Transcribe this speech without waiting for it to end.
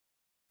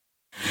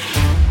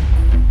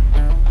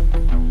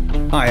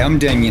Hi, I'm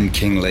Damien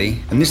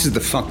Kingley, and this is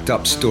the fucked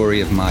up story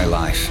of my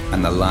life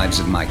and the lives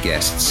of my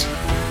guests.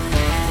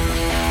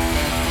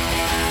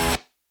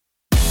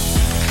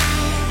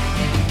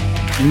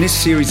 In this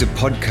series of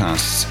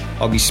podcasts,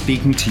 I'll be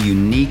speaking to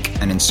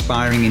unique and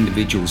inspiring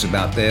individuals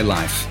about their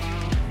life,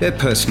 their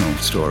personal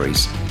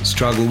stories,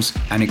 struggles,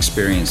 and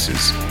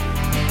experiences.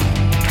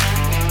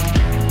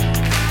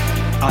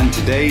 On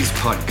today's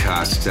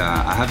podcast,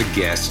 I have a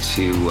guest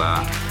who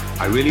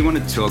I really want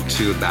to talk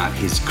to about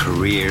his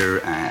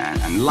career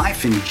and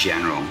life in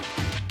general.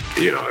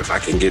 You know, if I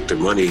can get the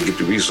money and get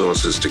the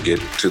resources to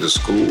get to the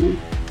school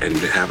and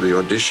have the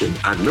audition,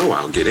 I know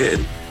I'll get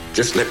in.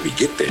 Just let me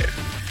get there.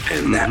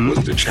 And that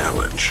was the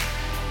challenge.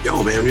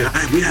 Yo, man, I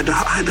had to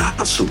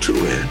hustle too,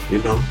 man.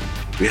 You know,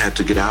 we had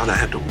to get out. I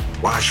had to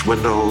wash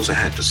windows. I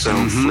had to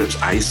sell flips,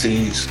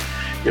 ices.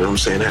 You know what I'm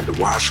saying? I had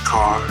to wash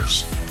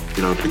cars,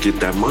 you know, to get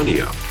that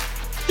money up.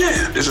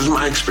 Yeah, this is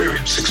my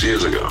experience 6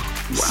 years ago.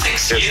 Wow.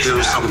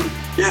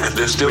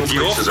 There's still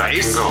places I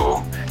can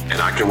go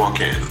and I can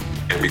walk in.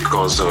 And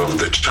because of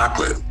the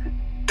chocolate,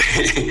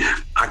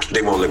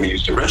 they won't let me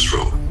use the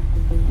restroom.